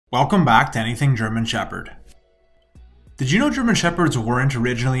Welcome back to Anything German Shepherd. Did you know German Shepherds weren't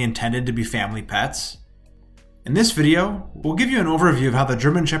originally intended to be family pets? In this video, we'll give you an overview of how the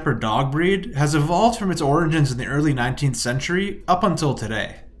German Shepherd dog breed has evolved from its origins in the early 19th century up until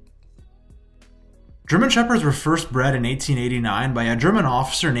today. German Shepherds were first bred in 1889 by a German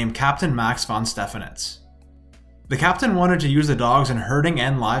officer named Captain Max von Stephanitz. The captain wanted to use the dogs in herding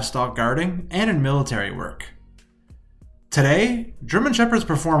and livestock guarding and in military work. Today, German Shepherds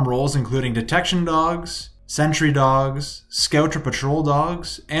perform roles including detection dogs, sentry dogs, scout or patrol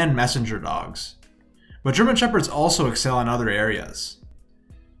dogs, and messenger dogs. But German Shepherds also excel in other areas.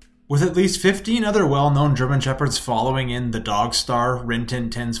 With at least 15 other well-known German Shepherds following in the dog star Rin Tin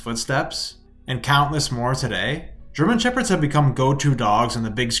Tin's footsteps, and countless more today, German Shepherds have become go-to dogs on the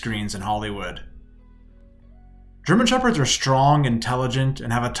big screens in Hollywood. German Shepherds are strong, intelligent,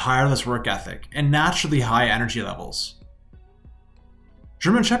 and have a tireless work ethic and naturally high energy levels.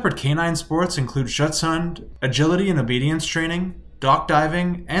 German Shepherd canine sports include Schutzhund, agility and obedience training, dock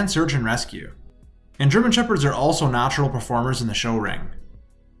diving, and search and rescue. And German Shepherds are also natural performers in the show ring.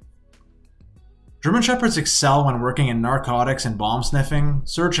 German Shepherds excel when working in narcotics and bomb sniffing,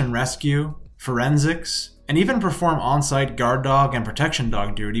 search and rescue, forensics, and even perform on-site guard dog and protection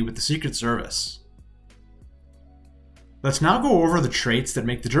dog duty with the Secret Service. Let's now go over the traits that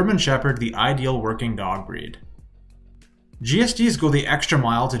make the German Shepherd the ideal working dog breed. GSDs go the extra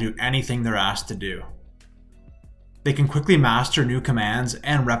mile to do anything they're asked to do. They can quickly master new commands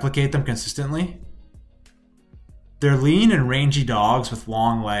and replicate them consistently. They're lean and rangy dogs with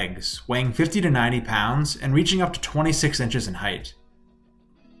long legs, weighing 50 to 90 pounds and reaching up to 26 inches in height.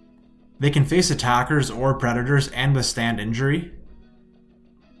 They can face attackers or predators and withstand injury.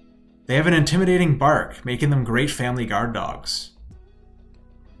 They have an intimidating bark, making them great family guard dogs.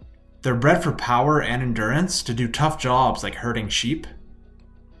 They're bred for power and endurance to do tough jobs like herding sheep.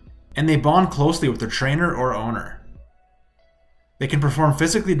 And they bond closely with their trainer or owner. They can perform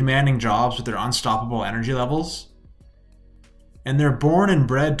physically demanding jobs with their unstoppable energy levels. And they're born and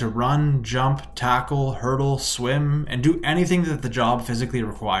bred to run, jump, tackle, hurdle, swim, and do anything that the job physically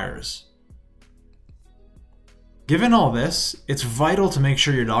requires. Given all this, it's vital to make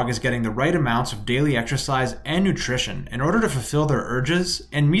sure your dog is getting the right amounts of daily exercise and nutrition in order to fulfill their urges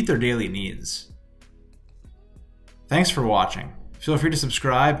and meet their daily needs. Thanks for watching. Feel free to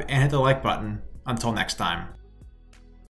subscribe and hit the like button. Until next time.